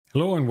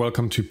Hello and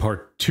welcome to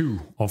part 2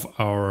 of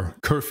our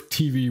curved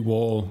TV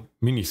wall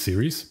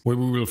mini-series, where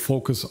we will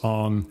focus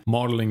on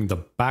modeling the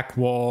back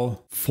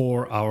wall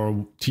for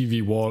our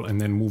TV wall and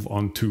then move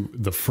on to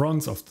the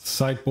fronts of the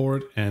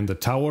sideboard and the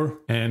tower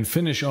and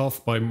finish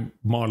off by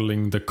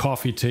modeling the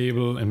coffee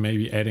table and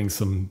maybe adding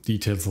some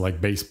details like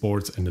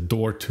baseboards and a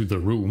door to the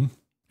room.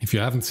 If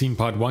you haven't seen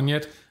part 1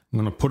 yet, I'm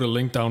going to put a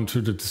link down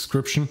to the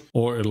description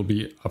or it'll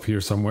be up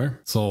here somewhere.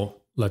 So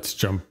let's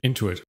jump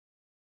into it.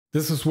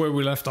 This is where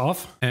we left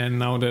off, and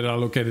now that I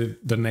look at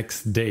it the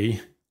next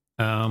day,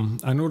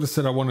 I noticed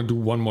that I want to do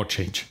one more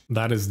change.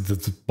 That is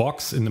the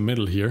box in the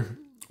middle here,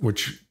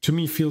 which to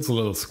me feels a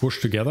little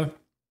squished together.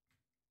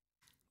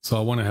 So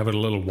I want to have it a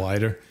little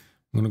wider.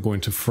 I'm going to go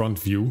into front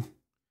view,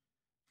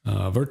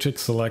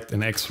 vertex select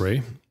and X-ray,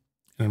 and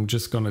I'm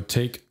just going to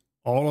take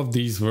all of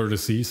these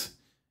vertices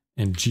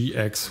and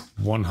GX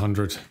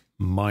 100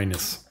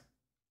 minus,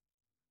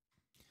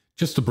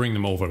 just to bring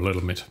them over a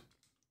little bit.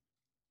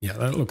 Yeah,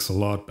 that looks a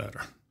lot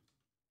better.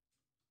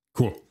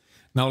 Cool.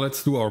 Now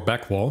let's do our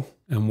back wall.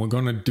 And we're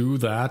going to do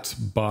that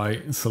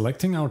by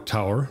selecting our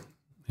tower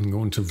and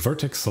going to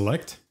vertex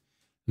select.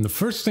 And the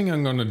first thing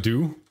I'm going to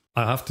do,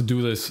 I have to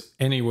do this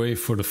anyway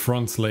for the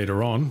fronts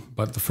later on.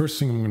 But the first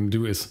thing I'm going to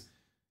do is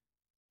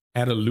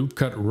add a loop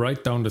cut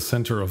right down the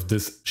center of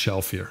this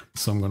shelf here.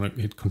 So I'm going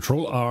to hit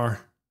Control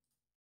R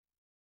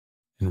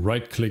and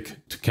right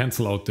click to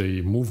cancel out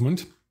the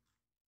movement.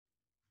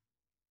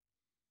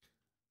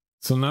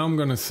 So now I'm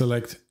going to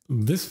select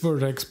this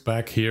vertex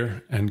back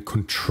here and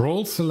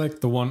control select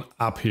the one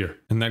up here.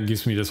 And that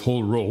gives me this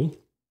whole row.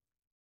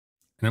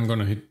 And I'm going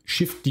to hit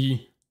Shift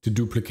D to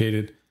duplicate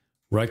it,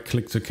 right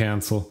click to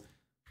cancel,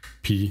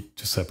 P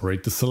to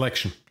separate the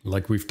selection,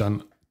 like we've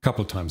done a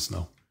couple times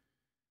now.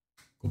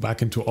 Go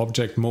back into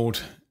object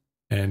mode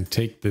and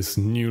take this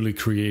newly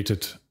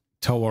created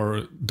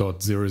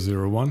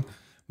tower.001. I'm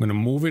going to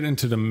move it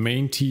into the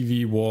main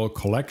TV wall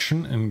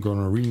collection and I'm going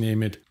to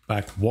rename it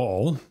back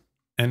wall.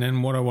 And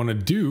then what I want to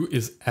do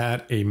is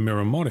add a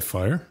mirror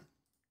modifier.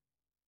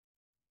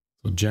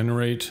 So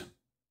generate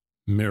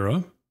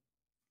mirror.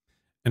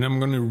 And I'm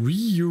going to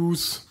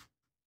reuse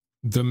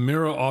the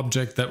mirror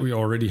object that we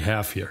already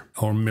have here,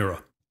 our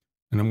mirror.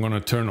 And I'm going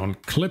to turn on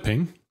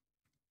clipping.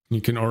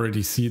 You can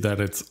already see that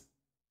it's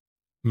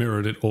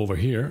mirrored it over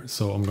here.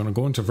 So I'm going to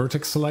go into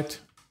vertex select,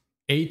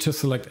 A to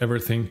select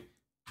everything,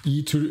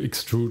 E to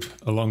extrude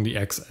along the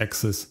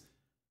X-axis.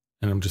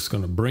 And I'm just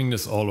going to bring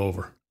this all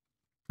over.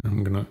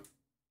 I'm going to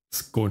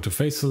go into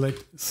face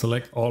select,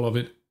 select all of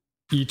it,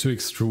 E to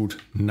extrude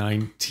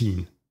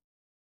 19.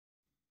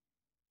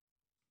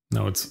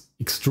 Now it's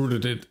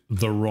extruded it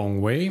the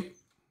wrong way.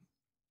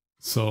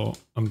 So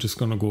I'm just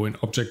going to go in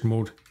object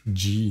mode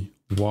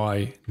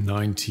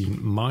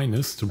GY19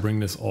 minus to bring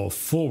this all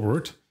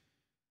forward.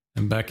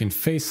 And back in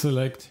face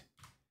select,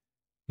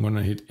 I'm going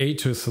to hit A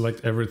to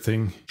select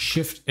everything,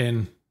 Shift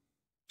N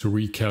to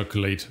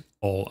recalculate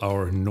all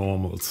our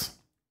normals.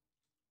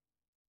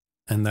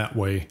 And that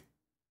way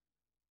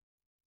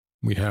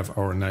we have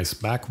our nice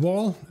back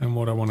wall. And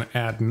what I want to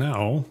add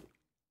now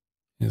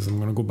is I'm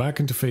going to go back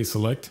into face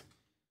select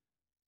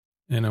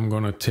and I'm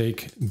going to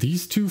take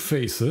these two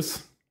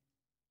faces,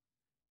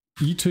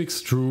 E to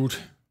extrude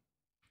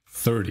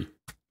 30.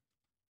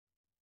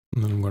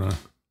 And then I'm going to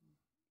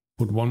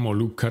put one more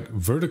loop cut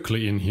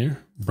vertically in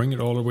here, bring it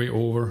all the way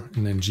over,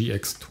 and then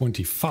GX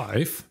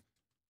 25.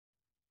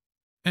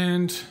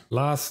 And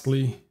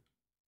lastly,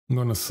 I'm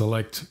going to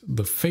select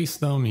the face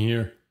down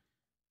here,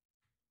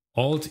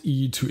 Alt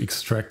E to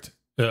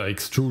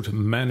extrude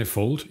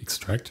manifold,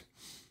 extract,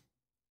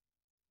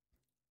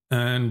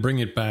 and bring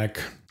it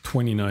back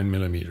 29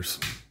 millimeters,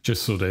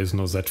 just so there's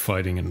no Z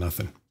fighting and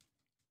nothing.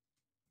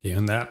 Yeah,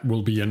 and that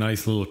will be a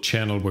nice little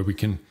channel where we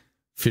can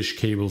fish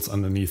cables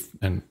underneath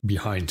and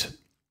behind.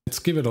 Let's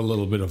give it a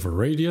little bit of a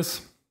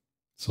radius.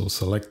 So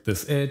select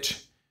this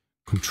edge,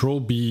 Control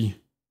B,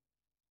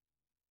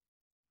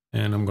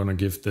 and I'm going to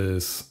give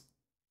this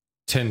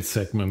 10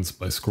 segments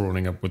by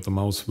scrolling up with the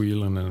mouse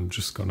wheel, and then I'm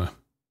just gonna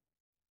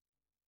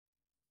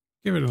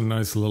give it a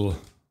nice little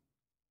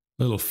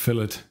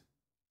fillet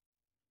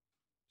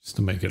just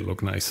to make it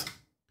look nice.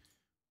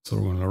 So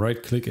we're gonna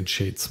right click and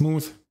shade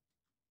smooth,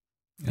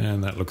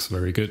 and that looks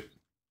very good.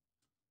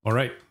 All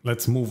right,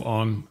 let's move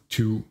on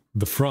to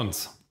the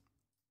fronts.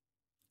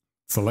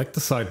 Select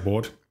the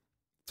sideboard.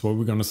 That's where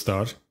we're gonna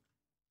start.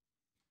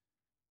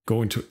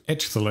 Go into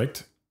edge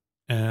select,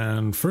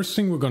 and first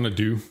thing we're gonna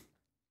do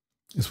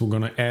is we're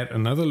going to add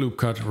another loop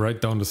cut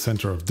right down the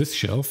center of this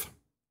shelf.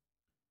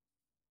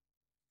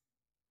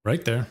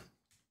 Right there.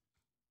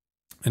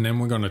 And then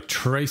we're going to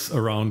trace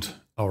around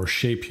our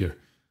shape here.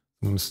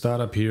 I'm going to start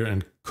up here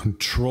and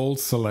Control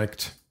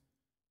select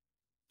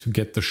to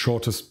get the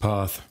shortest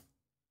path.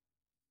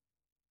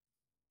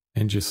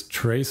 And just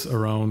trace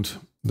around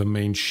the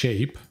main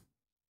shape.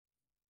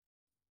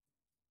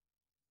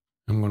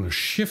 I'm going to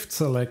Shift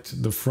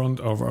select the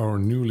front of our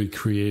newly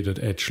created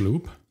edge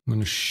loop. I'm going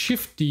to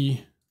Shift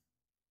D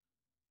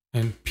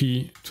and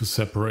P to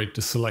separate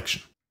the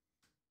selection.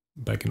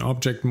 Back in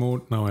object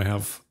mode, now I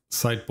have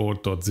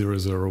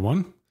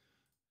sideboard.001.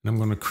 And I'm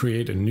going to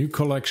create a new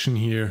collection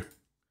here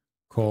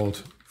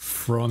called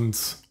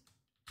Fronts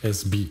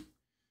SB.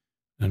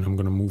 And I'm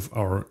going to move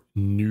our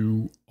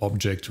new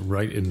object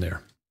right in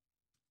there.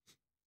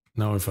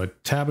 Now, if I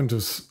tab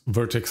into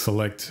vertex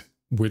select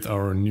with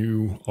our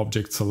new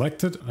object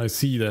selected, I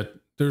see that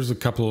there's a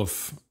couple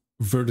of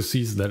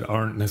vertices that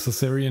aren't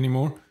necessary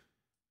anymore.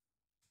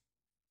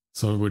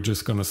 So we're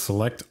just going to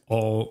select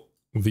all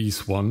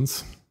these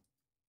ones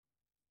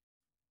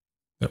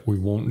that we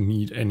won't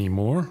need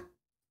anymore.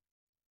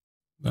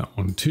 That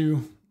one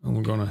too. And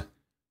we're going to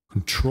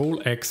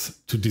Control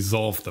X to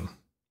dissolve them.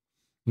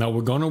 Now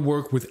we're going to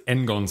work with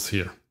n-gons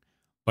here,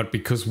 but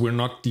because we're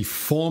not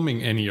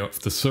deforming any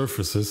of the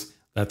surfaces,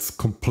 that's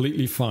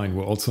completely fine.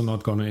 We're also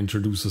not going to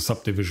introduce a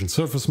subdivision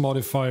surface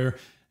modifier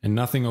and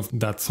nothing of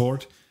that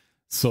sort.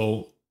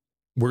 So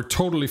we're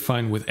totally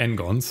fine with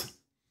n-gons,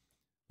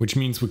 which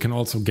means we can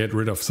also get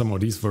rid of some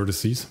of these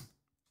vertices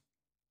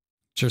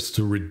just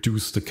to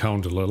reduce the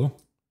count a little.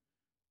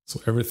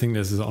 So everything that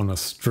is on a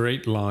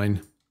straight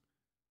line,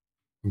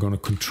 I'm going to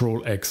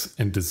Control X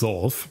and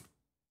dissolve.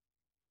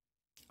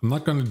 I'm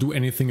not going to do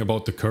anything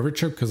about the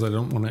curvature because I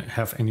don't want to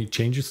have any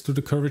changes to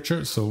the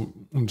curvature. So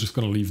I'm just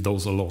going to leave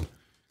those alone.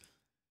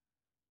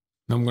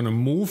 Now I'm going to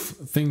move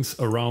things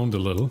around a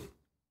little.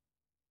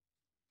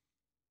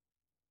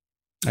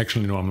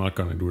 Actually, no, I'm not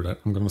going to do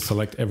that. I'm going to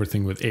select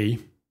everything with A.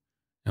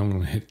 And I'm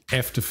going to hit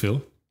F to fill.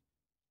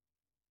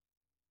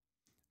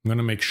 I'm going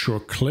to make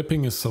sure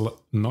clipping is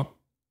not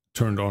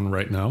turned on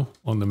right now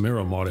on the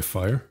mirror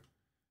modifier.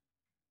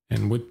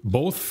 And with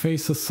both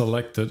faces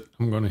selected,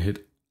 I'm going to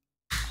hit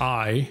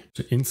I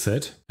to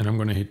inset, and I'm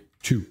going to hit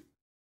 2.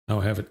 Now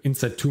I have it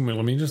inset 2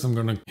 millimeters. I'm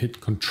going to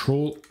hit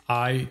Control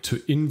I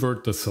to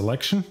invert the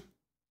selection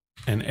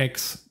and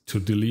X to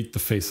delete the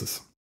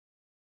faces.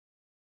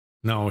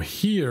 Now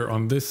here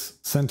on this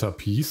center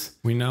piece,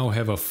 we now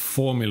have a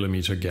 4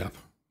 millimeter gap.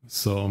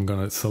 So I'm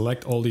going to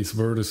select all these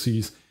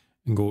vertices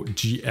and go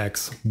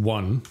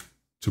GX1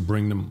 to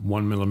bring them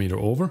 1 millimeter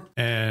over.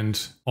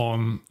 And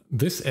on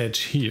this edge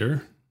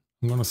here,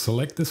 I'm going to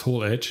select this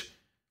whole edge.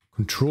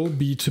 Control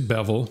B to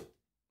bevel.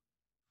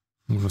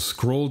 I'm going to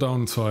scroll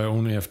down so I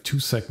only have 2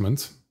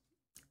 segments.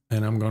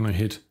 And I'm going to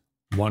hit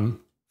 1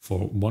 for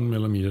 1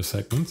 millimeter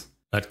segment.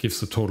 That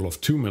gives a total of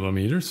 2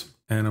 millimeters.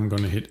 And I'm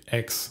going to hit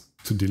X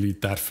to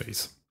delete that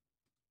face.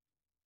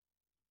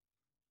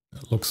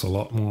 That looks a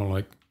lot more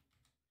like...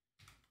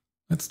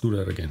 Let's do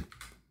that again.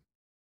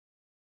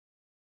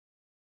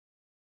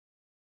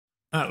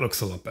 That looks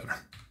a lot better.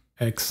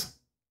 X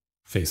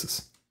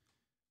faces.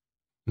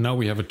 Now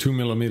we have a 2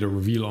 millimeter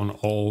reveal on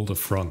all the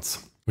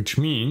fronts, which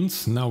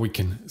means now we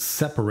can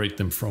separate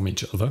them from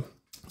each other.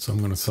 So I'm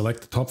going to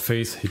select the top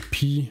face, hit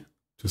P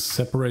to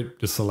separate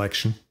the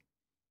selection,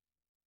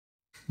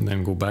 and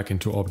then go back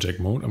into object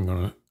mode. I'm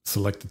going to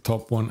select the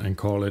top one and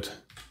call it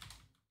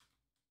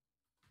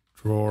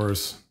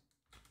drawers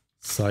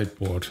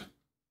sideboard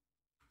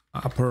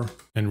upper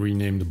and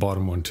rename the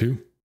bottom one too.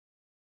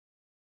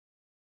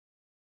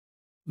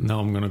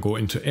 Now I'm going to go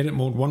into edit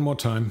mode one more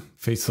time,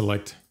 face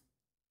select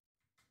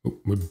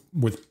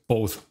with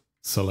both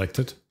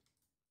selected.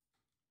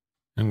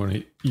 I'm going to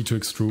hit E to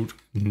extrude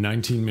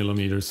 19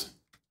 millimeters.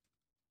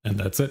 And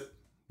that's it.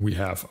 We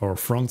have our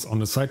fronts on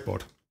the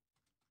sideboard.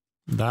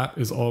 That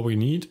is all we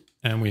need.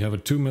 And we have a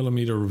 2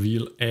 millimeter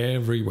reveal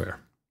everywhere.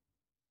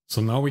 So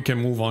now we can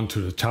move on to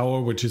the tower,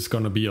 which is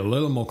going to be a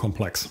little more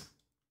complex.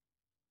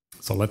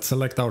 So let's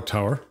select our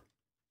tower.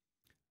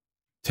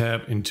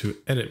 Tab into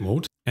edit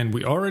mode. And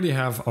we already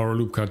have our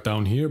loop cut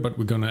down here, but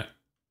we're going to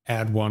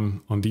add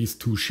one on these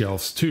 2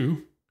 shelves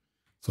too.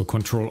 So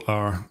Control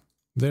R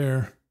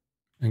there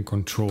and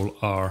Control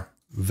R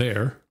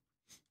there.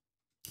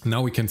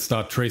 Now we can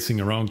start tracing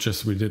around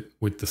just as we did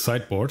with the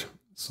sideboard.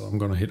 So I'm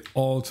going to hit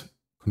Alt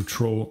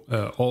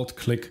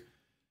click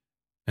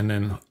and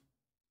then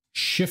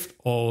Shift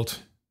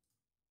Alt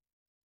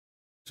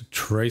to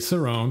trace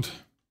around.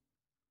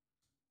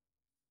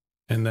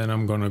 And then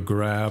I'm going to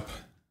grab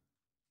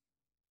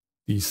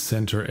these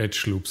center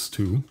edge loops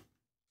too.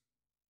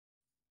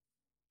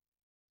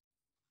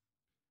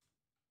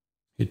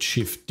 Hit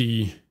Shift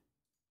D,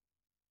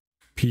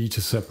 P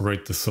to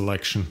separate the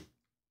selection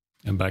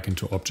and back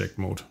into object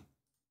mode.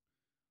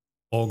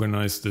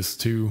 Organize this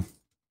too.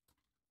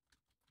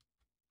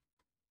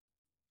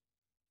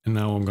 And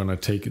now I'm going to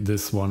take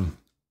this one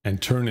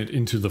and turn it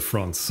into the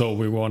front. So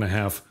we want to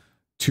have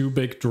 2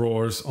 big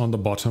drawers on the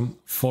bottom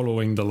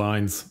following the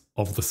lines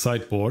of the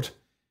sideboard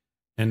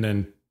and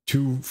then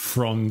 2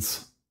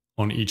 fronts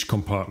on each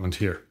compartment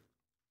here.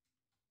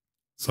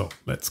 So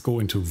let's go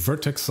into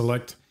vertex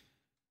select.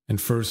 And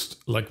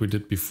first, like we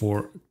did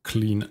before,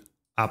 clean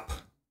up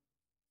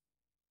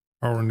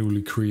our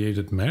newly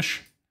created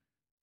mesh.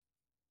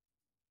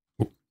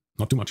 Oh,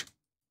 not too much.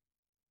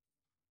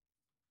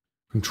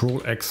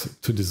 Control X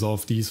to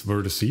dissolve these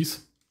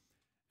vertices.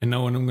 And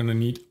now I'm going to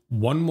need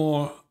one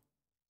more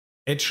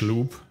edge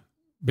loop,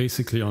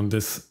 basically on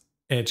this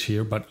edge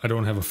here, but I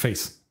don't have a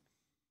face.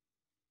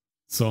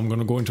 So I'm going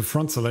to go into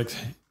front select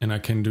and I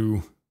can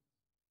do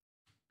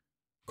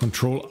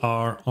Control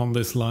R on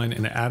this line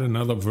and add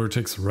another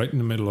vertex right in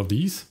the middle of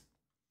these.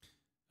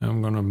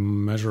 I'm gonna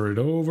measure it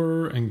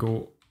over and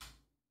go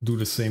do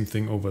the same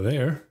thing over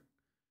there.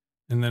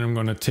 And then I'm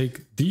gonna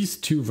take these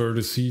two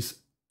vertices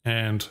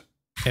and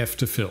F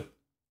to fill.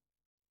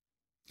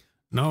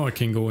 Now I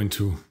can go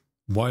into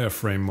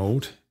wireframe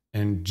mode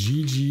and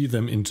GG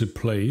them into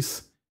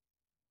place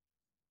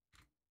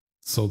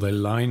so they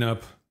line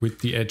up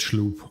with the edge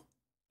loop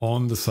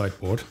on the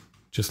sideboard,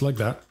 just like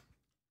that.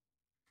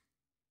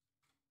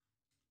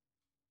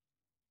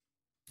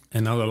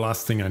 And now the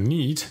last thing I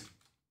need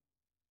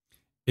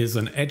is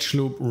an edge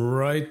loop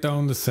right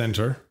down the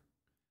center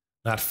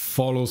that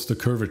follows the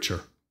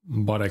curvature,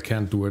 but I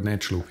can't do an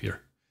edge loop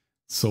here.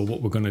 So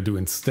what we're going to do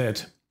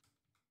instead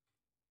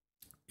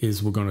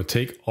is we're going to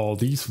take all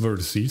these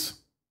vertices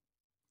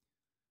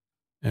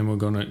and we're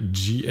going to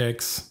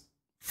GX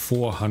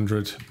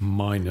 400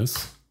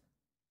 minus,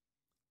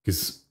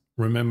 because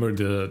remember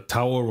the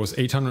tower was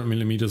 800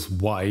 millimeters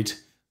wide.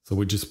 So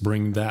we just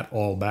bring that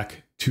all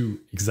back to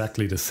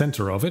exactly the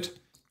center of it.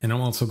 And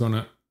I'm also going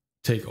to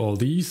take all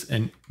these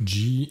and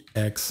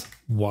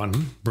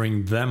GX1,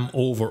 bring them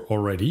over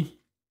already.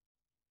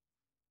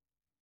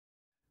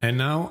 And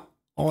now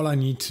all I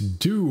need to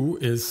do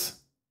is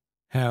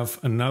have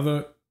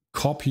another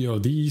copy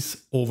of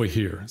these over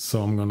here.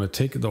 So I'm going to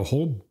take the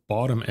whole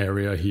bottom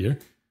area here,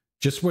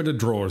 just where the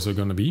drawers are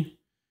going to be.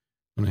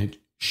 I'm going to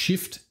hit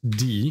Shift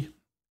D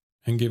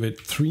and give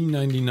it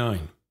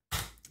 399.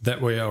 That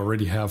way I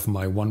already have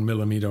my 1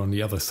 millimeter on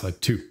the other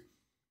side too.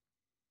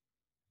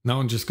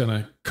 Now I'm just going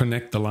to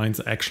connect the lines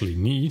I actually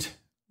need,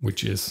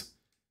 which is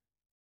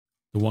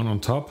the one on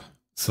top,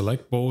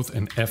 select both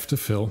and F to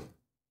fill.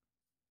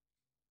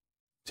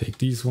 Take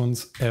these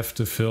ones, F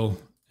to fill,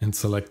 and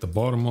select the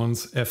bottom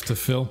ones, F to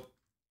fill.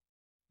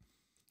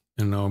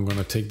 And now I'm going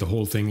to take the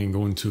whole thing and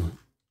go into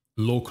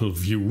local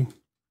view.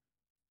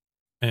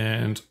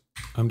 And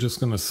I'm just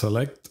going to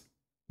select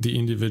the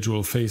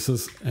individual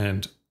faces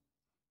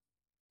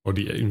or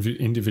the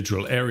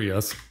individual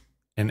areas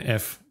and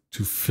F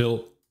to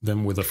fill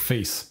them with a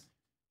face.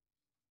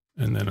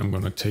 And then I'm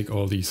going to take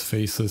all these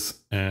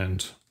faces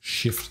and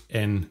Shift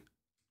N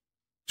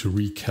to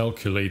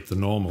recalculate the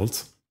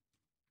normals.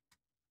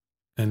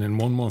 And then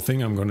one more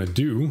thing I'm going to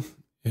do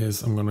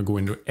is I'm going to go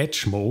into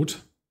edge mode.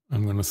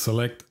 I'm going to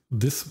select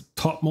this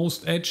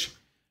topmost edge,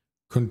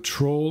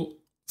 Control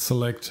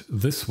select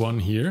this one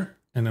here,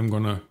 and I'm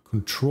going to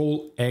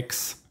Control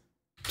X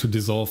to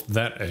dissolve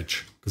that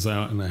edge, because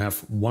I have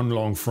one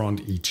long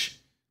front each.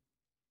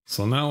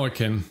 So now I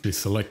can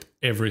select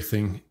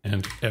everything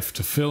and F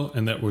to fill,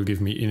 and that will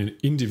give me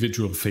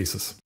individual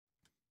faces.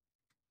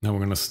 Now we're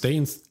going to stay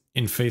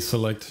in face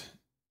select,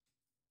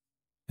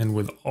 and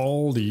with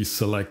all these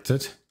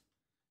selected,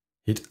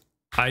 hit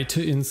I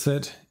to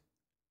inset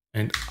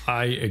and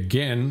I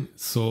again,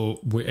 so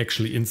we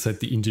actually inset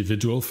the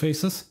individual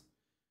faces.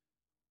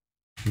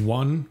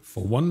 1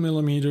 for 1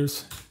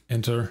 millimeters,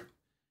 enter.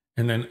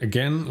 And then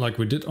again, like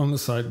we did on the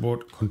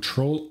sideboard,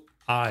 Control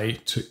I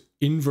to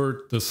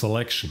invert the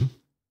selection,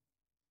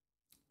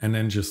 and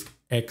then just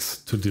X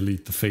to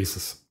delete the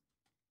faces.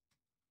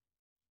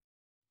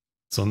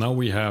 So now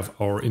we have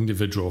our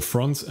individual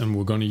fronts, and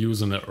we're going to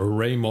use an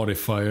array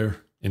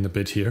modifier in a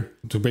bit here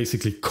to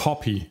basically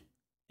copy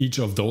each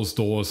of those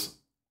doors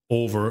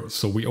over,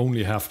 so we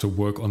only have to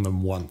work on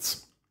them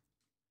once.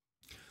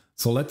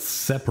 So let's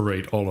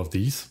separate all of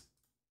these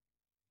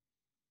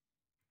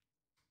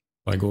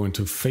by going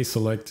to face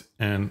select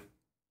and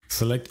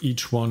select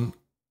each one,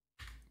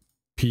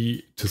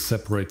 P to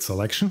separate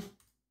selection.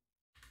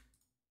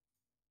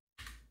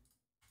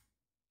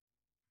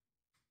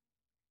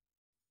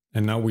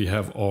 And now we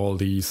have all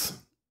these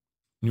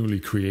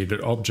newly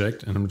created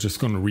objects, and I'm just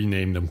going to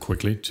rename them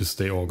quickly to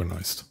stay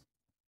organized.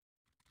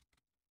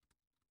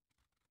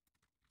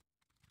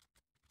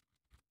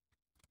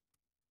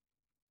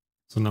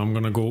 So now I'm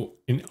going to go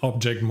in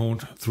object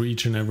mode through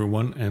each and every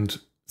one and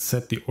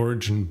set the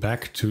origin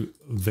back to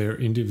their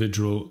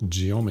individual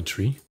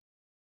geometry.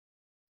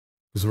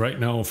 Because right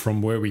now,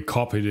 from where we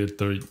copied it,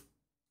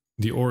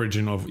 the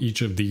origin of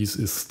each of these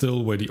is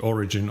still where the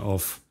origin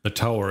of the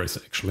tower is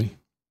actually.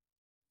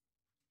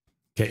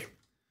 Okay,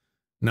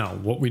 now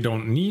what we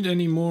don't need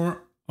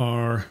anymore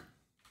are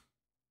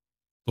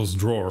those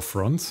drawer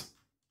fronts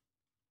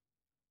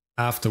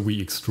after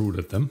we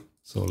extruded them.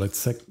 So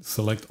let's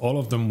select all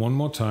of them one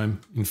more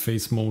time in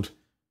face mode.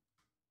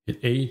 Hit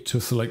A to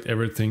select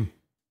everything,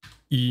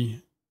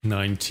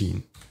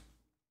 E19.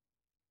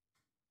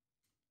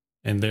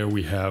 And there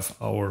we have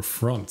our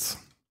fronts.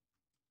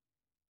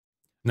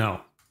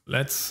 Now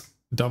let's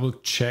double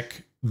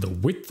check the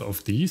width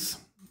of these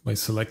by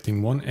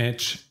selecting one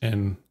edge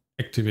and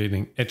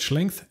activating edge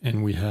length,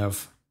 and we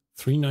have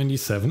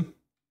 397.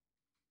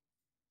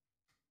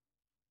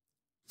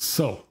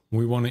 So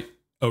we want to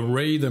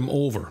array them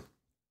over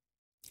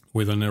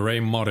with an array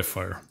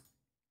modifier.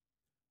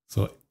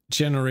 So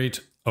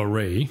generate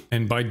array,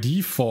 and by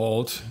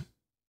default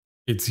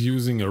it's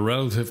using a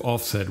relative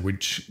offset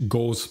which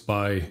goes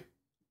by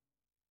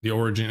the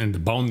origin and the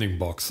bounding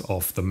box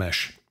of the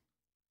mesh.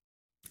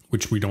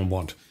 which we don't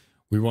want.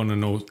 We want to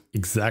know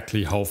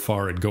exactly how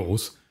far it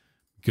goes,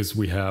 because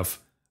we have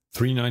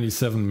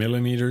 397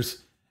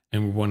 millimeters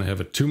and we want to have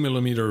a 2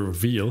 millimeter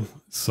reveal.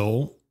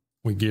 So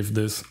we give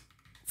this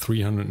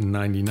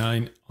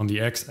 399 on the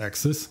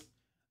x-axis,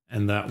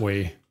 and that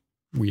way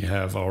we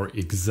have our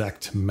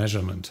exact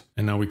measurement.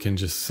 And now we can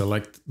just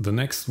select the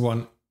next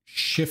one,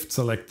 shift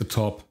select the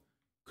top,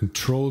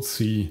 Control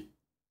C,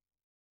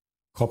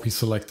 copy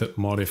selected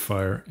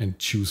modifier, and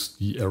choose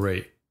the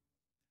array.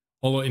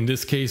 Although in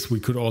this case, we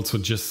could also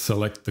just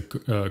select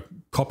the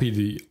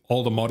copy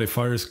all the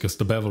modifiers, because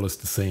the bevel is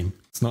the same.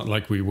 It's not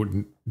like we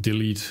wouldn't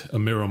delete a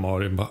mirror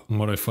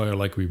modifier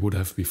like we would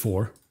have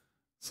before.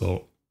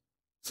 So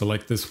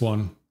select this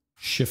one,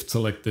 shift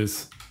select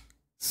this,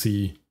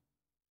 C,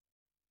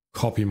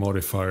 copy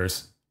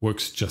modifiers,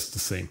 works just the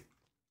same.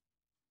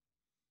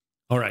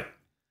 All right.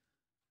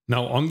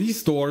 Now on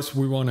these doors,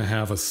 we want to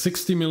have a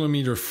 60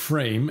 millimeter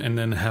frame and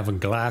then have a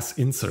glass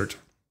insert.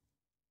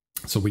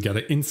 So we got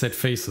to inset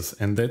faces,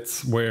 and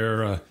that's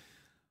where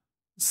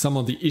some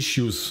of the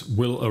issues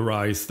will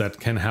arise that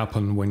can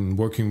happen when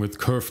working with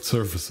curved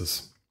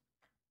surfaces.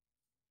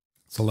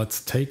 So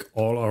let's take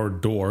all our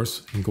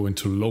doors and go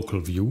into local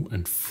view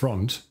and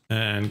front,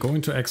 and go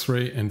into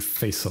X-ray and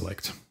face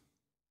select.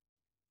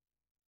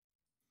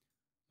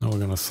 Now we're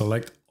going to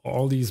select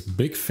all these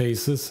big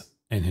faces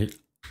and hit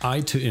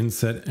I to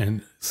inset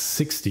and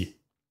 60.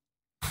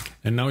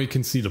 And now you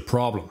can see the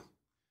problem.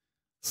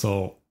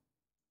 So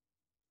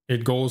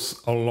it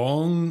goes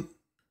along,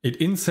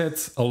 it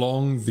insets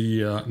along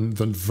the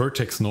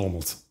vertex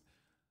normals.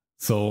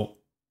 So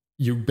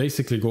you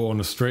basically go on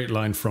a straight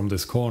line from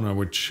this corner,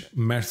 which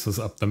messes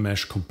up the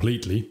mesh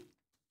completely.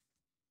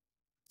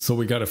 So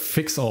we got to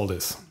fix all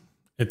this.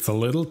 It's a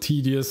little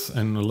tedious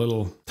and a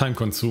little time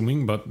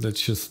consuming, but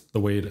that's just the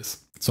way it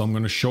is. So I'm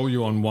going to show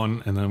you on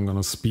one, and I'm going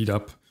to speed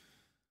up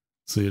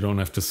so you don't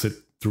have to sit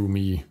through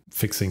me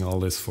fixing all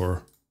this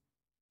for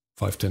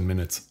 5-10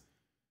 minutes.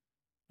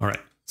 All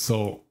right,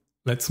 so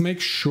let's make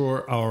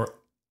sure our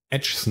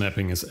edge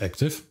snapping is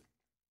active.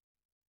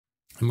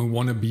 And we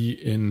want to be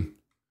in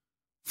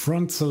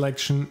front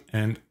selection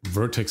and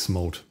vertex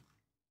mode.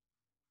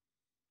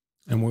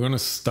 And we're going to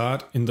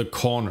start in the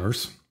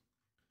corners.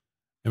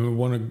 And we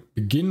want to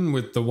begin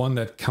with the one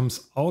that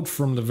comes out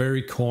from the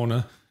very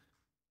corner,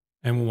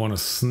 and we want to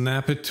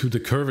snap it to the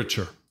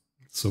curvature.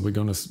 So we're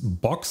going to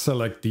box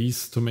select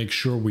these to make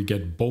sure we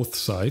get both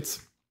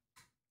sides.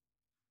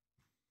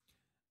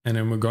 And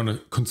then we're going to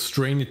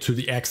constrain it to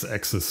the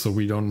x-axis so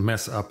we don't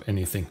mess up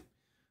anything.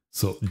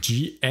 So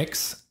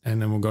GX,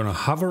 and then we're going to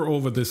hover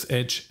over this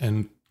edge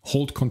and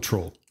hold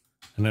Control,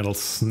 and it'll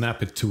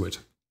snap it to it.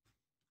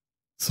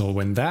 So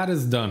when that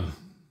is done,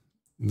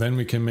 then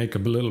we can make a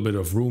little bit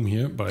of room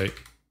here by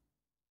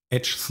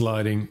edge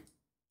sliding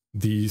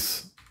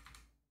these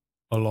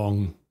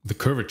along the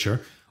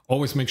curvature.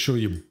 Always make sure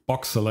you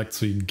box select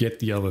so you get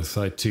the other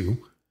side too.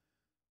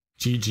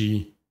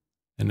 GG,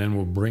 and then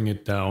we'll bring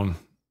it down.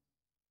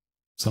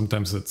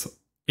 Sometimes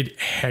it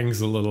hangs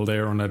a little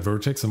there on that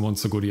vertex and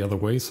wants to go the other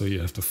way, so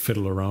you have to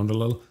fiddle around a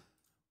little,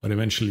 but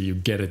eventually you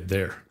get it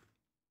there.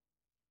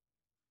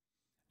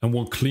 And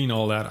we'll clean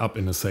all that up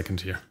in a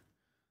second here.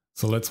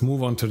 So let's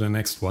move on to the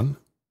next one.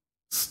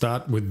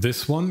 Start with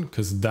this one,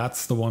 because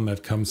that's the one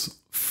that comes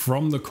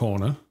from the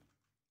corner.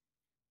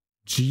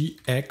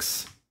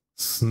 GX,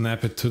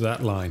 snap it to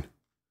that line.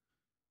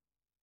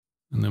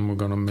 And then we're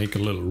going to make a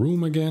little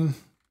room again.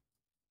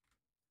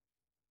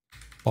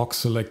 Box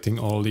selecting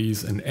all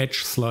these and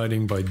edge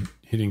sliding by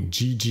hitting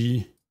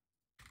GG.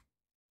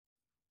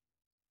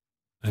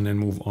 And then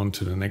move on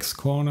to the next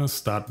corner.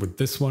 Start with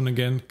this one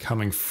again,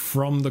 coming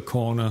from the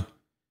corner.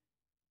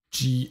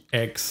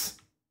 GX,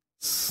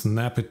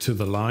 snap it to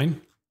the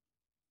line.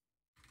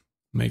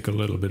 Make a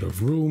little bit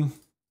of room.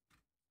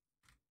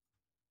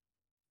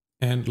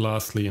 And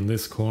lastly, in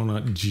this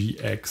corner,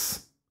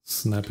 GX,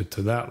 snap it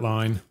to that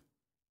line.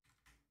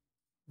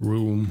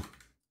 Room.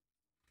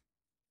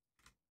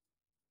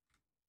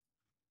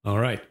 All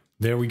right,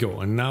 there we go.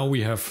 And now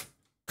we have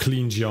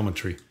clean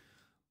geometry.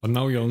 But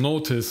now you'll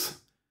notice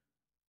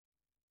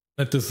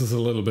that this is a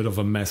little bit of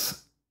a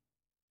mess.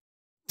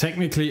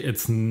 Technically,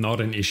 it's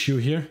not an issue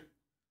here.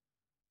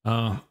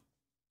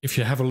 If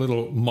you have a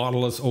little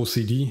modelers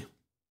OCD,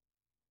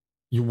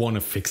 you want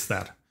to fix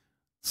that.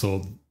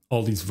 So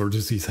all these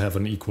vertices have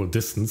an equal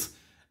distance,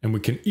 and we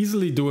can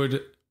easily do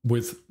it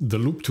with the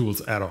Loop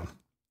Tools add-on.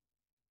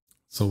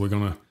 So we're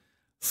going to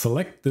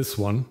select this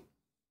one.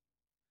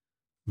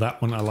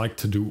 That one I like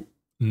to do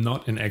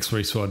not in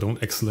X-ray so I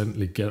don't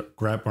accidentally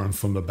grab one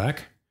from the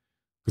back,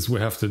 because we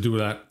have to do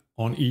that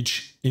on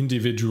each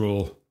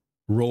individual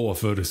row of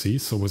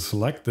vertices. So we'll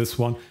select this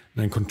one and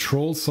then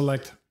Control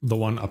select the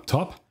one up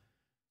top,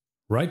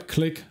 right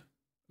click,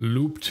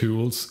 Loop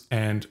Tools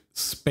and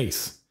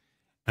Space.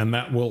 And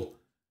that will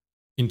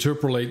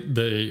interpolate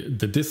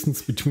the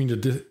distance between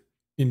the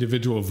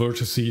individual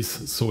vertices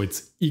so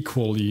it's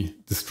equally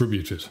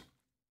distributed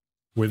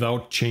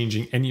without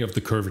changing any of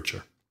the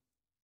curvature.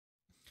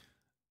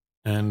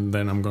 And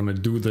then I'm going to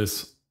do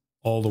this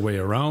all the way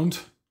around.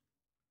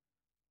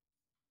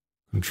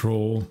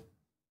 Control,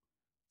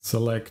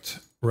 select,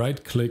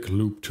 right click,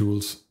 loop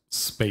tools,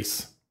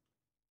 space.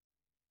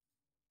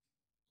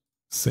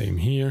 Same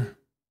here.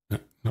 No,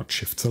 not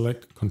shift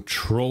select,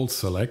 control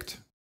select.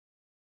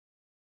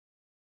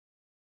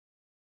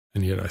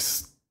 And yet I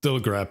still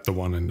grab the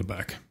one in the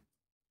back.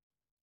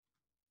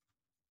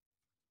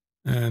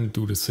 And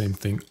do the same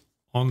thing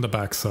on the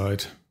back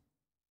side.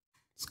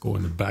 Let's go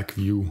in the back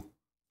view.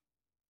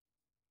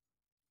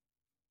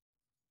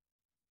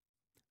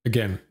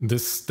 Again,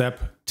 this step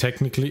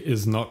technically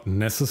is not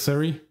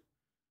necessary.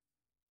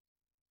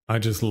 I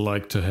just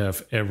like to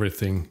have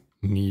everything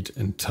neat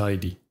and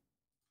tidy.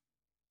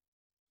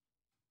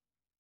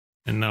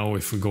 And now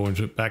if we go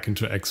back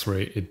into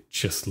X-ray, it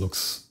just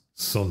looks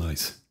so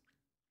nice.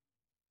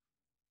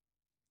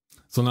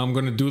 So now I'm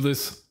going to do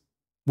this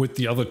with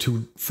the other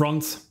two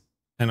fronts,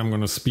 and I'm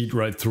going to speed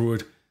right through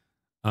it.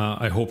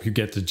 I hope you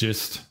get the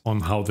gist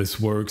on how this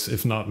works.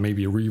 If not,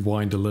 maybe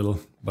rewind a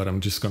little, but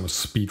I'm just going to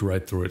speed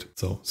right through it.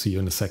 So see you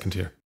in a second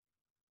here.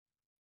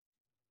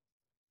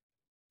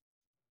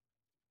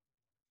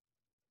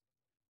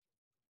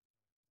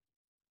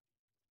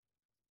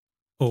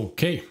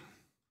 Okay.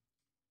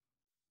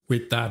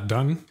 With that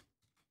done,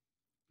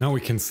 now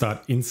we can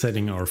start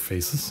insetting our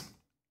faces,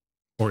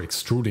 or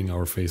extruding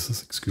our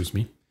faces, excuse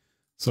me.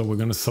 So we're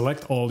going to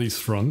select all these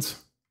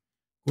fronts,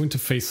 go into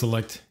face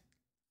select,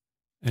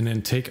 and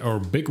then take our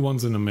big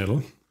ones in the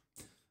middle.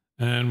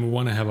 And we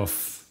want to have a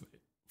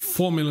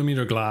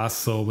 4mm glass,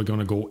 so we're going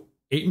to go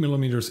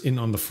 8mm in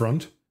on the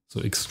front. So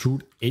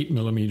extrude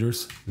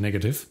 8mm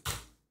negative.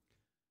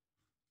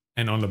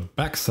 And on the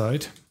back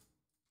side,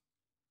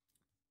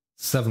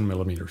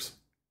 7mm.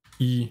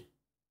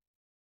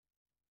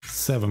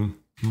 E7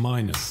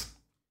 minus.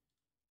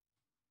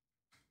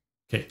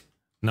 Okay,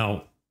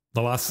 now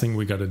the last thing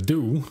we got to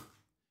do,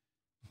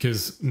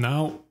 because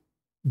now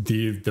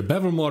the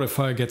bevel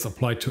modifier gets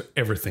applied to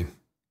everything,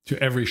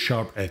 to every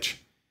sharp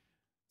edge.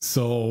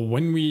 So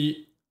when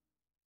we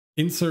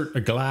insert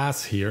a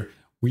glass here,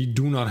 we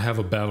do not have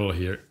a bevel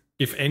here.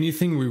 If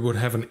anything, we would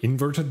have an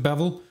inverted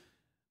bevel,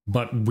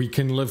 but we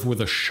can live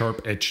with a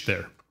sharp edge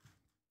there.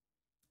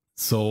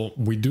 So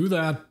we do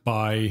that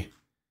by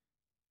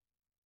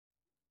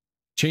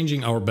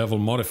changing our bevel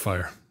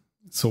modifier.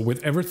 So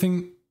with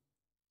everything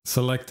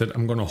selected,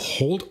 I'm going to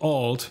hold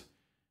Alt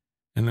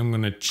and I'm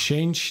going to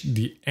change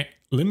the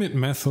limit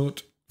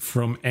method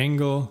from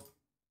angle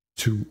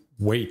to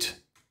weight.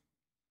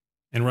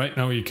 And right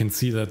now you can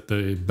see that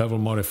the bevel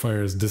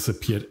modifier has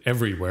disappeared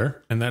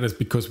everywhere. And that is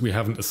because we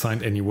haven't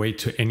assigned any weight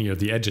to any of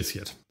the edges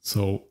yet.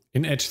 So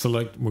in edge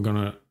select, we're going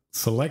to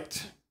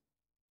select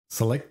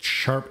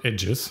sharp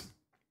edges.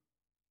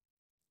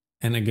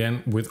 And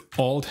again, with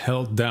Alt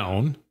held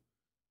down,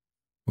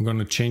 we're going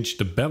to change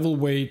the bevel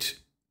weight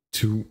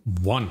to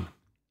 1.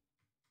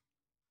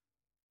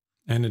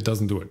 And it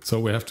doesn't do it. So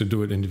we have to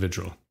do it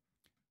individual.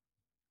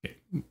 Okay.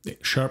 The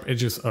sharp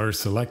edges are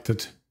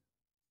selected.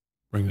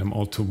 Bring them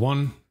all to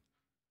 1.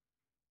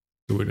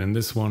 Do it in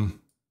this one.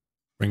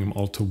 Bring them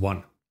all to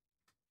 1.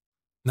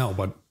 Now,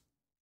 but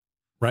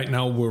right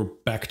now we're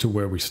back to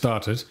where we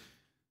started.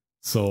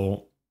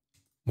 So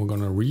we're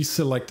going to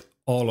reselect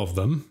all of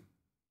them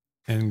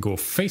and go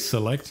face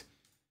select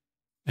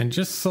and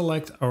just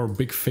select our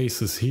big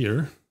faces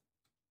here.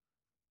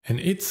 And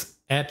its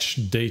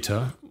edge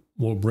data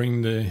will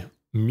bring the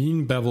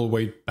mean bevel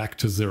weight back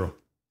to 0.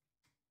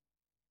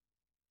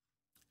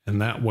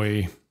 And that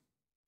way,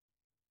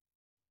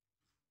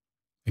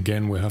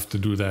 again, we have to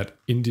do that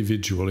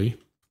individually.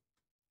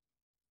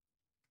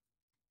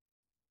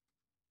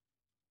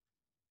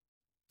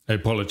 I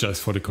apologize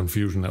for the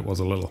confusion. That was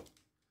a little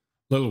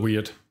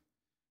weird.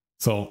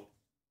 So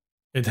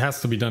it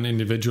has to be done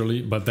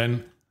individually, but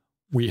then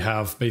we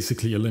have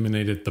basically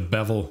eliminated the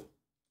bevel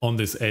on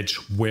this edge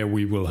where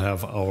we will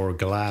have our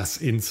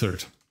glass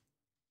insert.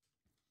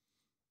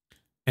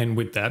 And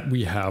with that,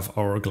 we have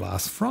our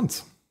glass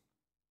fronts.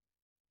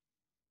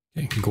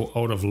 Okay, go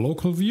out of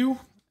local view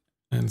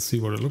and see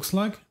what it looks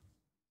like.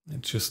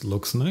 It just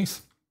looks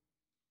nice.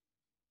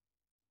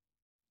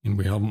 And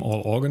we have them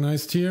all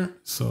organized here,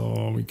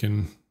 so we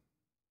can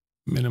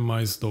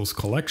minimize those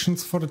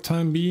collections for the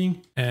time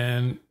being.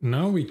 And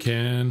now we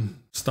can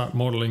start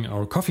modeling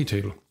our coffee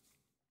table.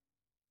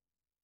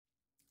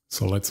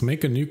 So let's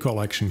make a new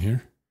collection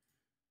here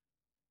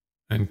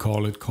and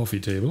call it coffee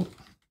table.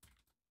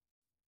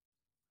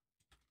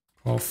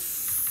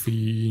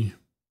 Coffee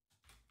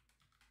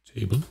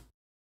table.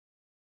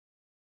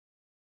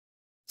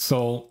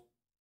 So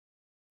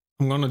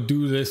I'm going to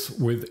do this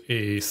with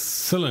a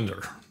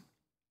cylinder.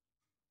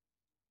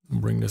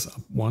 Bring this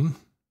up 1.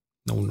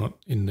 No, not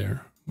in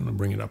there. I'm going to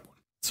bring it up 1.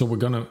 So we're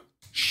going to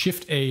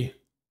Shift A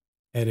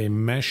at a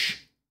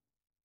mesh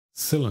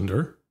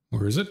cylinder.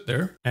 Where is it?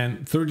 There.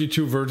 And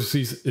 32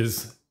 vertices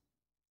is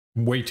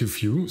way too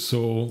few.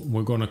 So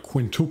we're going to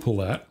quintuple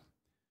that.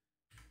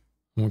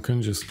 We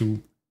can just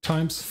do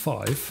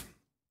 ×5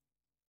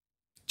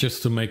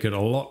 just to make it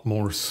a lot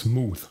more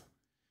smooth.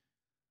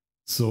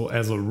 So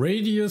as a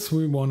radius,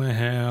 we want to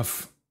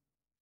have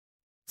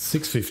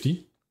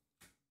 650.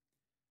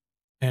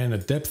 and a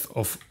depth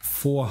of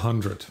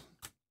 400.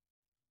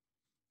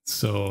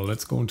 So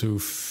let's go into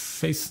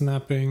face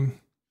snapping.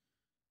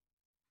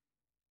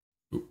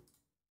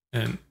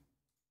 And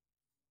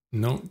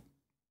no.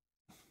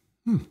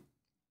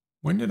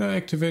 When did I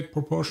activate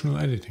proportional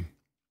editing?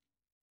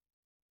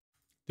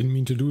 Didn't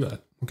mean to do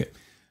that. Okay.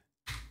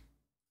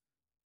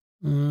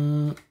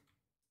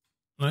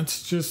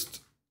 Let's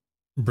just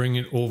bring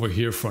it over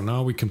here for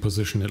now. We can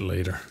position it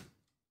later.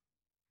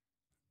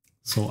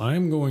 So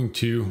I'm going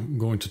to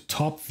go into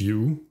top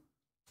view.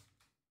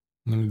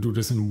 I'm going to do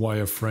this in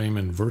wireframe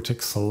and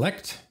vertex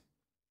select.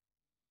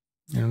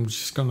 And I'm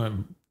just going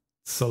to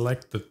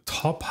select the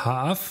top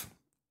half.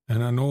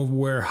 And I know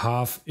where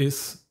half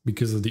is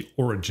because of the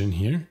origin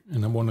here.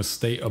 And I want to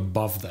stay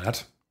above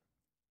that.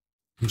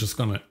 I'm just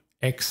going to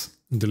X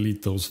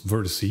delete those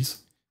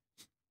vertices.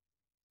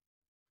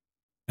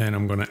 And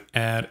I'm going to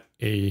add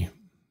a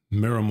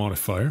mirror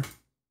modifier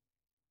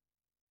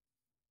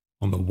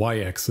on the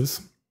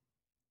Y-axis.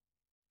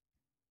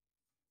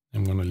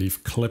 I'm going to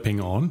leave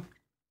clipping on.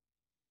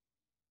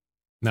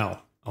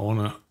 Now, I want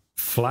to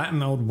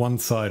flatten out one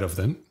side of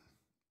them.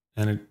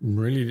 And it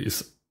really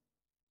is,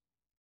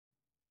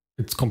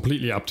 it's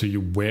completely up to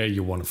you where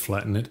you want to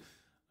flatten it.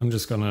 I'm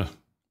just going to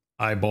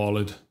eyeball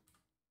it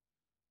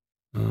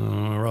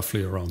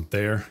roughly around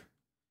there.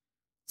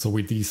 So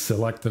with these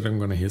selected, I'm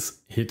going to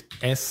hit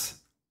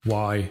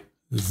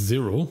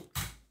SY0.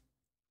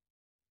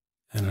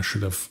 And I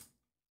should have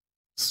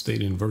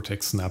stayed in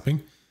vertex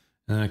snapping.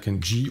 And I can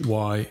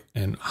GY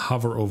and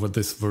hover over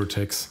this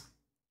vertex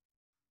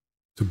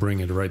to bring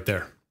it right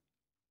there.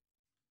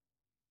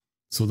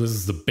 So this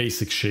is the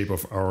basic shape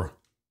of our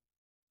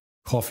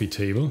coffee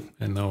table.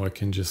 And now I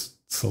can just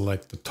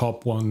select the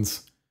top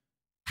ones,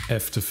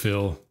 F to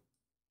fill,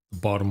 the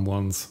bottom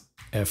ones,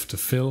 F to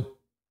fill.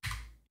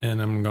 And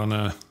I'm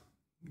gonna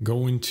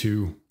go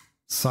into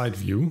side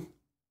view,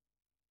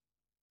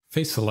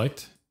 face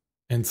select,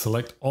 and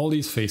select all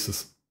these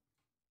faces.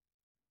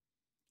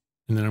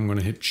 And then I'm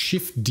gonna hit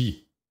Shift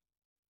D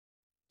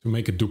to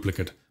make a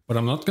duplicate. But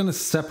I'm not gonna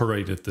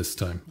separate it this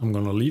time. I'm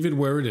gonna leave it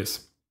where it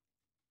is.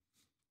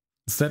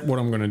 Instead, what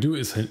I'm gonna do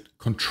is hit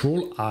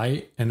Control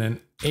I and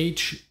then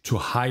H to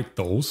hide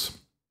those.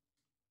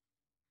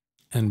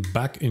 And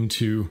back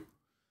into,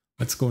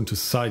 let's go into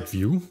side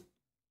view.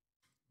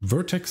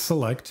 Vertex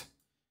select,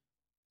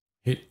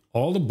 hit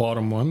all the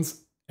bottom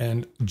ones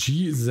and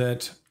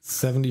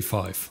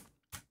GZ75.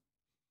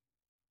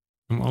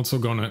 I'm also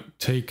gonna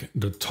take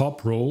the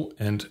top row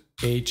and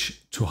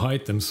H to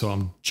hide them, so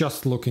I'm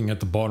just looking at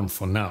the bottom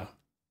for now.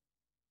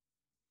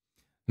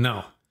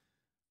 Now,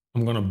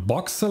 I'm gonna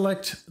box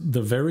select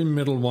the very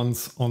middle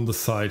ones on the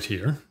side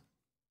here,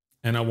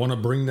 and I wanna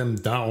bring them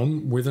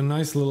down with a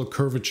nice little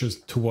curvature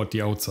toward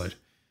the outside.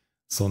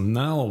 So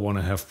now I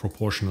wanna have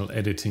proportional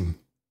editing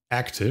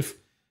active,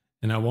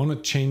 and I want to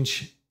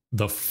change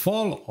the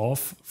fall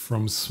off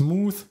from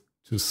smooth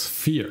to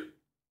sphere.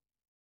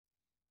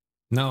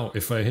 Now,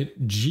 if I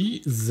hit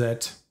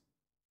GZ,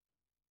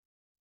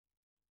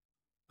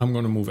 I'm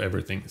going to move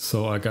everything.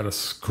 So I got to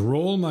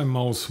scroll my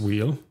mouse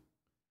wheel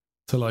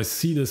till I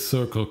see this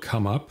circle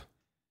come up,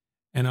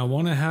 and I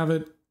want to have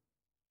it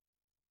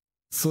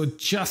so it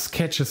just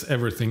catches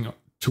everything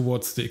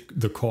towards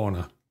the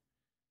corner.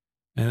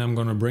 And I'm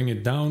going to bring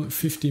it down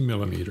 50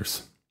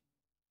 millimeters.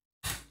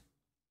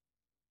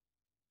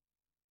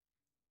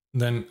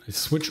 Then I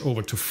switch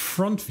over to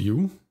front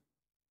view.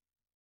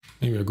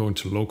 Maybe I go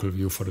into local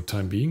view for the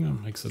time being.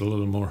 That makes it a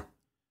little more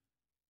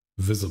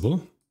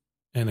visible.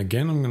 And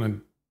again, I'm going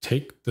to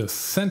take the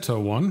center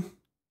one,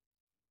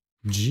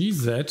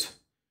 GZ.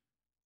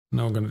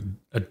 Now I'm going to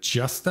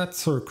adjust that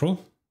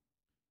circle.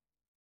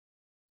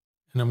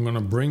 And I'm going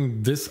to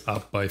bring this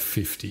up by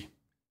 50.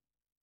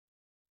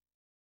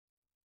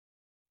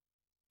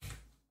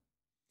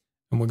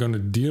 And we're going to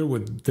deal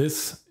with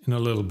this in a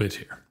little bit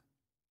here.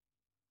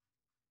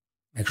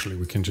 Actually,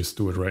 we can just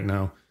do it right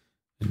now.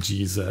 And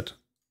GZ.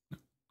 I'm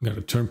going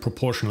to turn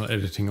proportional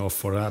editing off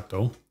for that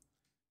though.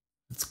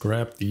 Let's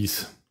grab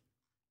these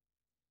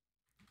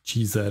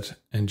GZ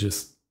and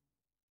just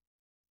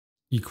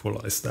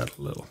equalize that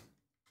a little.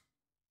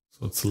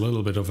 So it's a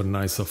little bit of a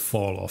nicer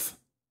fall off.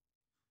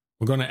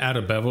 We're going to add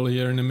a bevel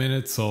here in a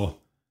minute, so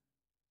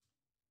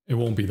it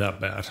won't be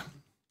that bad.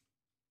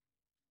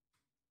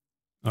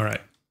 All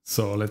right,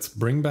 so let's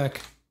bring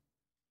back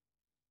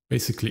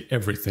basically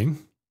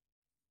everything.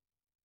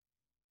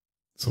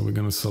 So we're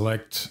going to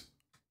select,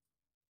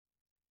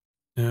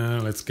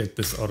 let's get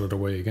this out of the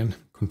way again.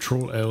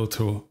 Control L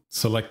to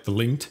select the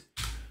linked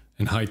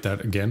and hide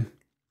that again.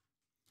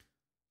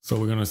 So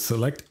we're going to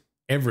select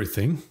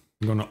everything.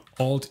 I'm going to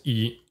Alt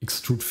E,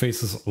 extrude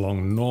faces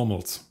along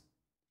normals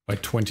by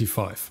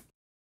 25.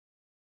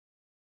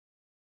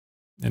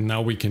 And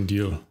now we can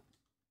deal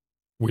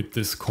with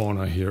this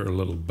corner here a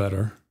little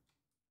better.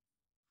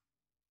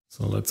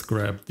 So let's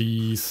grab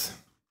these.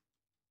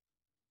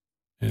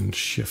 And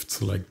shift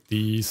select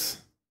these,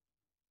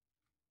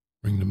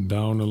 bring them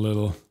down a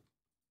little,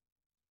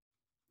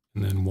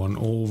 and then one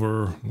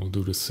over, we'll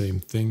do the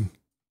same thing.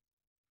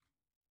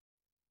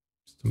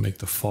 Just to make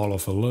the fall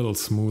off a little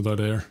smoother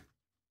there.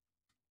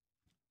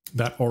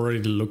 That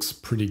already looks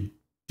pretty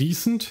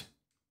decent.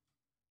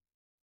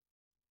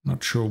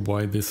 Not sure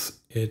why this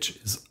edge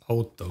is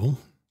out though.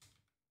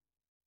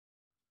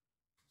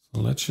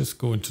 So let's just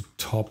go into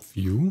top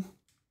view.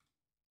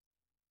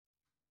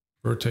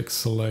 Vertex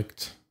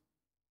select.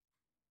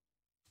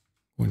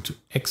 Go into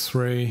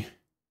X-ray.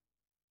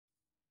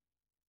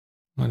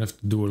 Might have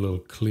to do a little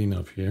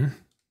cleanup here.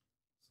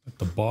 At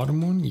the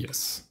bottom one,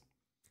 yes.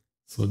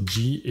 So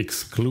G,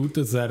 exclude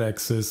the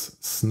Z-axis,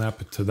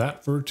 snap it to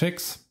that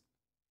vertex.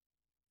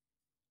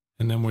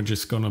 And then we're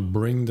just gonna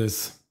bring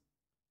this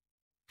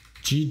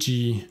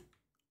GG,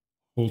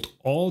 hold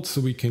Alt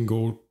so we can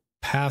go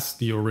past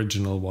the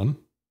original one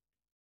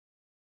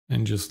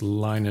and just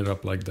line it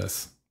up like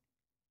this.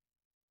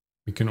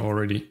 We can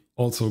already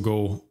also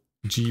go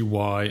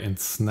GY and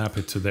snap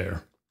it to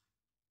there.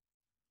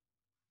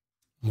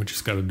 We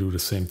just got to do the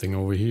same thing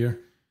over here.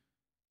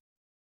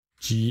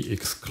 G,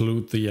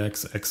 exclude the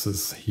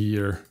X-axis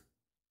here.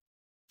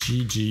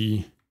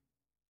 GG,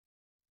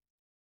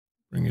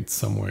 bring it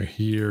somewhere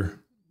here.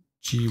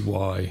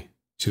 GY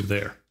to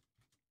there.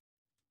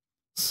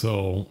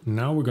 So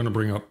now we're going to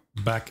bring up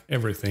back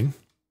everything.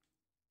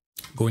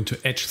 Go into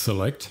Edge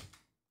Select,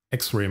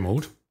 X-ray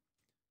mode,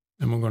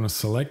 and we're going to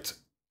select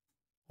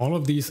all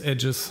of these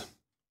edges.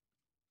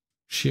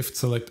 Shift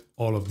select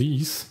all of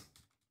these.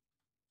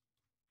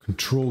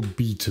 Control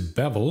B to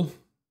bevel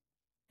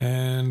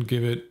and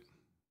give it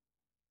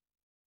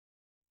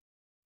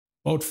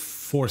about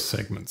 4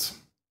 segments.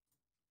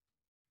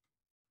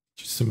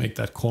 Just to make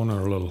that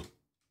corner a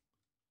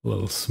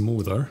little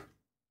smoother.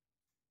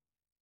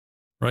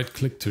 Right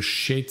click to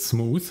shade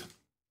smooth.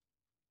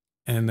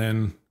 And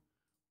then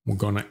we're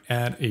gonna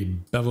add a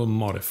bevel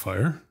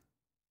modifier.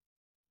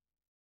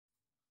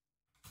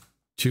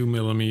 2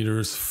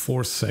 millimeters,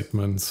 4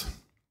 segments.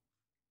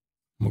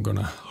 We're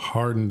gonna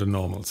harden the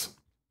normals.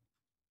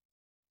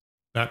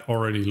 That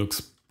already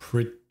looks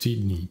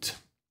pretty neat.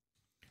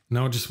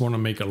 Now I just want to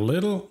make a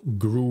little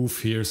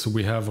groove here so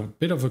we have a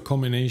bit of a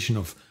combination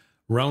of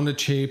rounded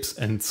shapes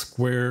and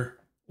square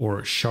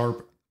or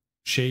sharp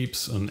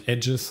shapes on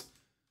edges.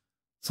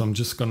 So I'm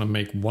just going to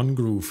make one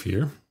groove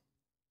here.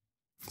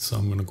 So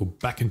I'm going to go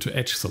back into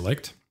Edge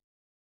Select.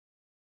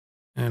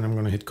 And I'm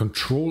going to hit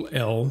Control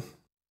L.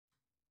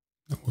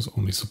 That was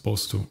only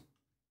supposed to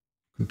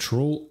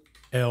Control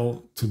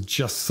L to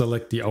just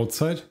select the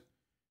outside.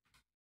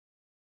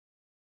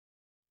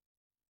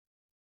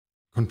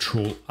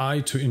 Control I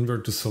to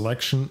invert the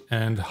selection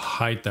and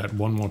hide that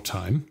one more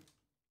time.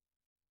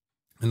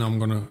 And I'm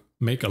going to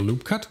make a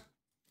loop cut.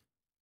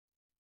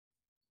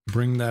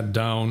 Bring that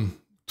down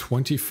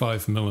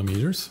 25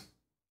 millimeters.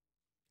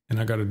 And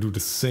I got to do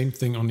the same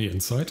thing on the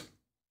inside.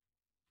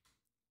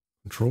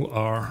 Control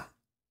R,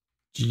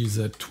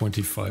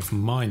 GZ25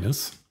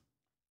 minus.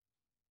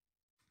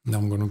 Now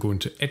I'm going to go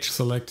into Edge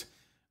Select.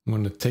 I'm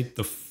going to take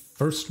the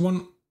first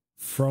one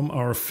from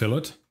our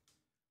fillet.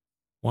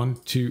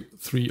 1, 2,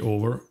 3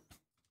 over.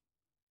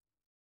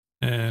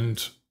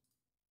 And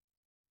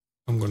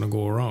I'm going to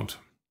go around.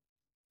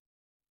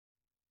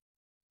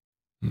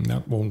 And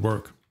that won't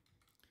work.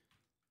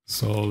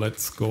 So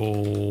let's go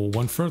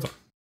one further.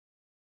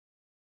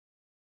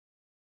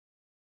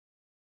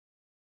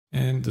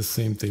 And the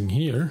same thing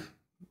here.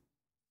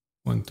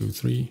 1, 2,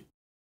 3.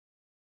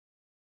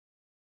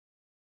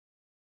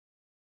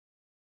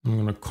 I'm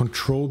going to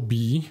Control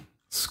B,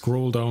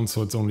 scroll down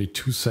so it's only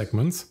 2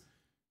 segments.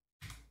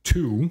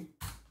 2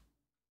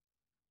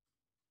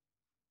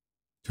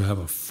 to have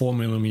a 4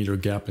 millimeter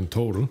gap in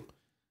total,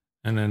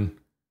 and then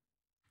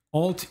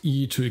Alt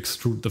E to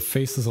extrude the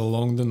faces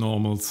along the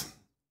normals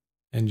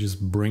and just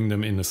bring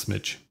them in a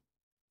smidge.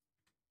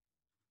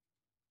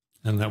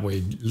 And that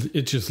way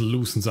it just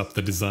loosens up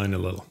the design a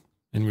little.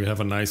 And we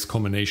have a nice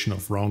combination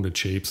of rounded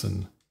shapes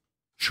and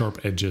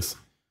sharp edges.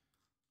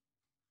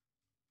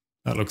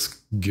 That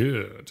looks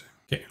good.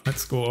 Okay,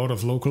 let's go out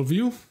of local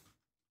view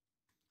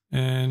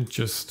and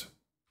just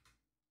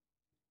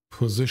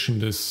position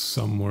this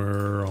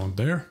somewhere around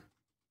there.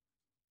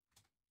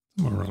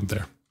 Somewhere around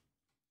there.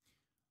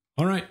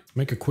 All right,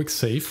 make a quick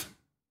save.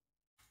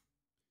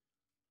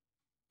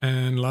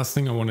 And last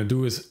thing I want to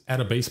do is add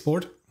a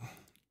baseboard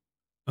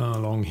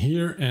along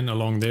here and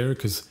along there,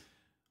 because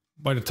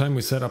by the time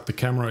we set up the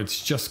camera,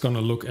 it's just going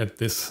to look at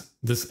this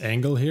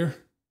angle here.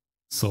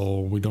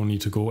 So we don't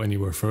need to go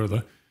anywhere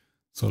further.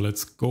 So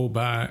let's go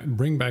back,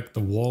 bring back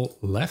the wall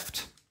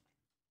left.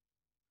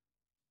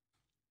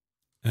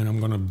 And I'm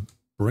going to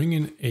bring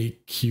in a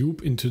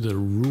cube into the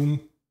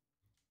room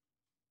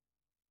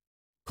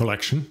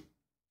collection.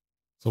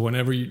 So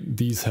whenever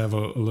these have a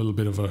little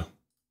bit of a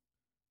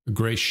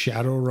gray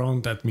shadow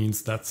around, that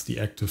means that's the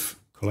active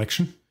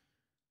collection.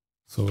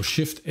 So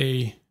Shift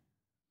A,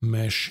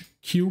 Mesh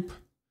Cube.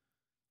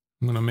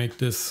 I'm going to make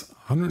this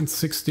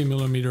 160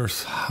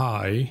 millimeters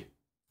high,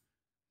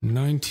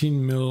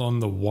 19 mil on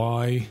the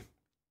Y,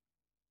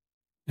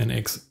 and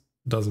X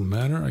doesn't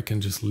matter. I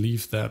can just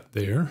leave that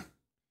there.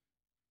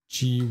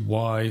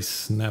 GY,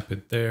 snap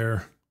it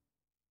there.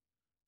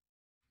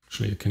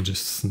 Actually, I can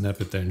just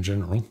snap it there in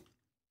general.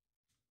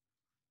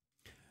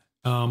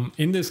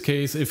 In this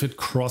case, if it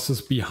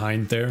crosses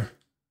behind there,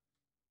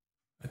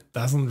 it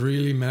doesn't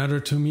really matter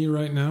to me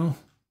right now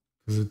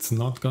because it's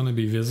not going to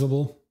be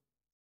visible.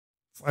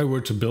 If I were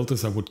to build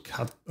this, I would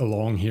cut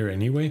along here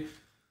anyway.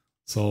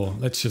 So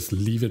let's just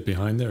leave it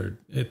behind there.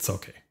 It's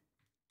okay.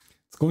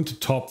 Let's go into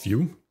top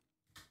view,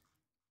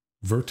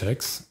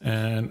 vertex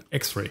and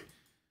X-ray.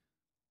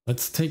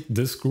 Let's take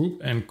this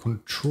group and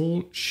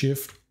Control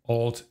Shift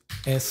Alt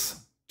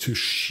S to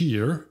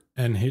shear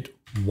and hit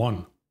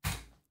 1.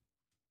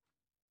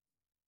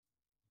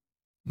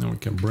 Now we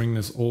can bring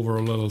this over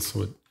a little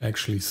so it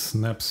actually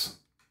snaps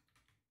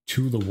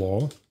to the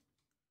wall.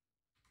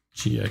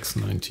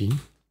 GX19.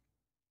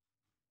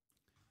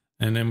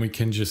 And then we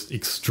can just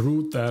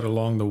extrude that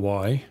along the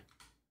Y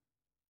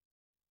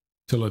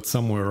till it's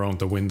somewhere around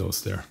the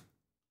windows there.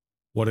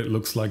 What it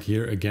looks like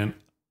here, again,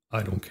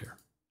 I don't care.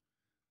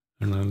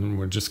 And then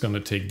we're just going to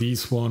take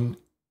these one,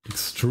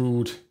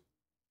 extrude.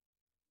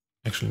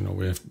 Actually, no,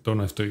 we don't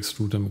have to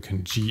extrude them. We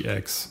can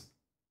GX,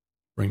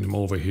 bring them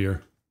over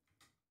here.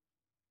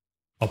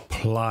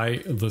 Apply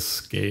the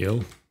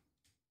scale.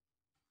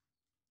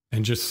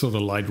 And just so the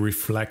light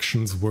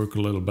reflections work a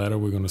little better,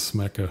 we're going to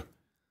smack a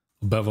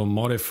bevel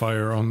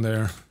modifier on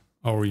there,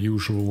 our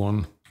usual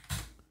one.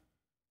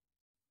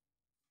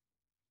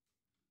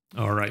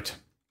 All right.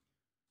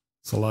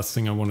 So last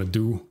thing I want to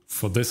do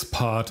for this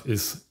part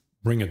is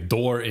bring a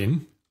door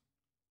in.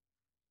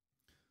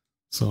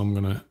 So I'm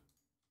going to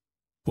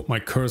put my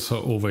cursor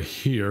over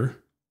here.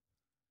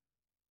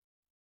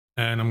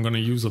 And I'm going to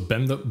use a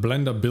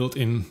Blender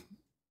built-in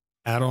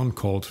add-on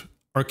called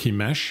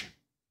Archimesh.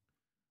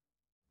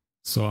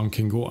 So I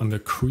can go under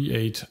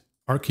Create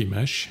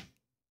Archimesh.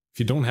 If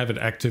you don't have it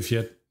active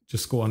yet,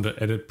 just go under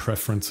Edit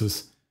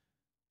Preferences,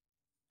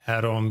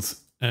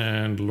 Add-ons,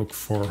 and look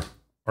for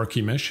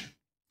Archimesh.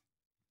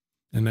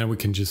 And then we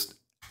can just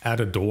add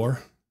a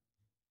door.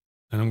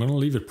 And I'm going to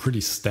leave it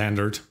pretty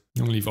standard.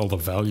 I'm going to leave all the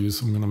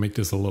values. I'm going to make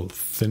this a little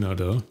thinner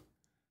though.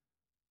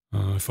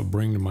 If I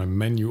bring my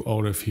menu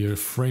out of here,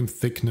 frame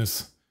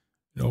thickness,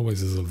 it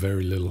always is a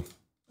little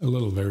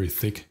very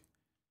thick.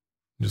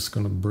 I'm just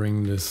going to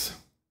bring this.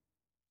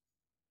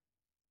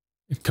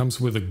 It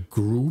comes with a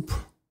group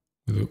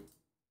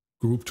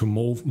to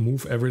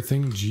move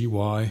everything,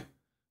 GY,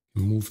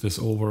 move this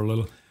over a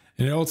little.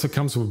 And it also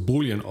comes with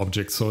Boolean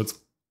objects, so it's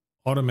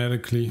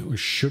automatically, or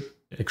should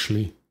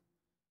actually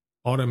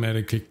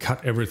automatically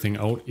cut everything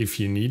out if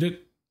you need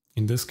it.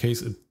 In this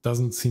case, it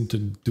doesn't seem to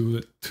do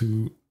it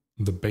to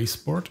the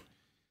baseboard.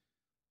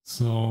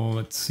 So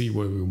let's see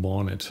where we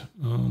want it.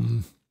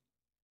 I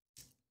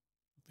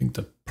think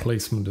the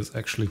placement is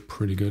actually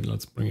pretty good.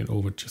 Let's bring it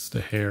over just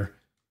a hair.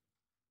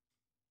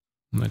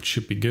 And that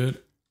should be good.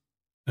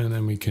 And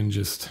then we can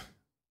just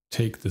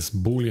take this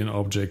Boolean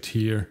object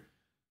here,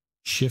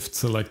 shift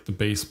select the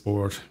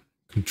baseboard,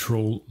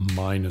 Control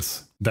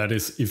minus. That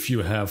is if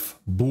you have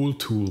bool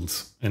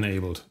tools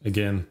enabled.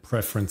 Again,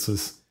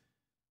 preferences.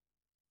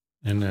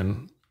 And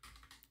then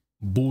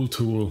bool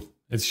tool.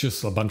 It's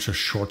just a bunch of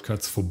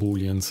shortcuts for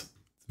Booleans.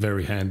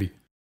 Very handy.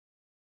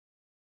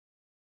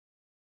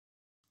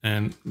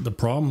 And the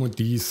problem with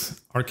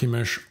these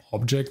Archimesh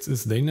objects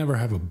is they never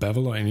have a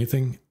bevel or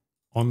anything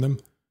on them.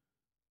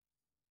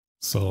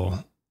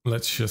 So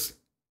let's just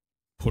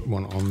put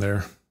one on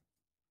there.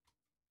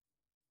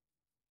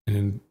 And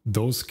in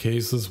those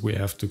cases, we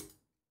have to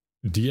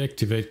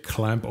deactivate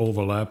clamp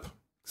overlap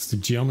because the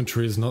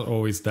geometry is not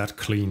always that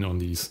clean on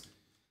these.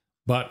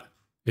 But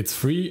it's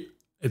free,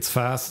 it's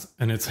fast,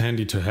 and it's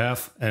handy to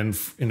have. And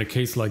in a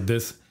case like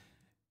this,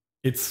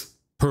 it's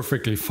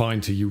perfectly fine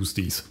to use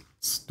these.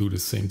 Let's do the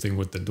same thing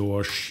with the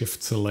door.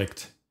 Shift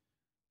select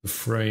the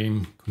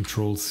frame,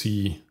 Control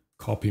C,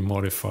 copy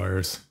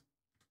modifiers.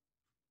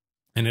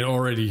 And it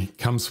already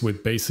comes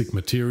with basic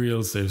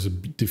materials. There's a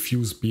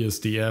diffuse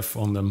BSDF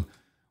on them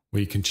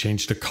where you can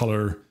change the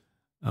color.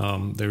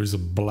 There's a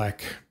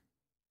black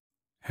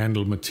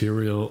handle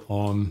material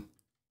on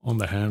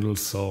the handle.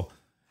 So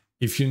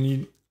if you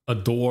need a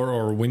door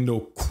or a window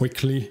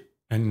quickly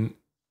and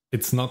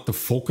it's not the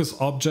focus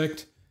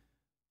object,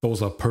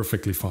 those are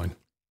perfectly fine.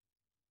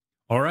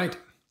 All right.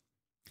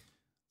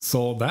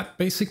 So that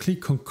basically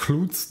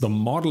concludes the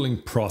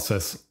modeling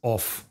process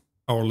of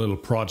our little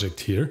project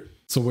here.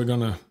 So we're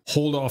gonna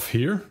hold off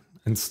here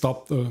and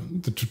stop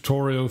the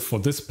tutorial for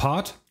this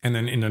part. And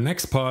then in the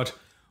next part,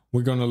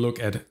 we're gonna look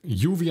at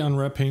UV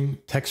unwrapping,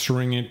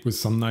 texturing it with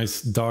some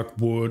nice dark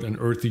wood and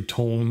earthy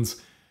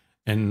tones,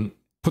 and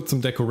put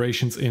some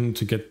decorations in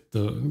to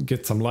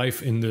get some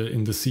life in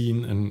the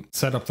scene and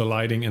set up the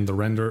lighting and the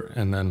render,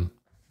 and then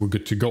we're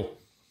good to go.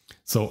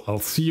 So I'll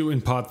see you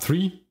in part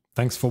 3.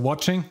 Thanks for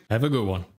watching. Have a good one.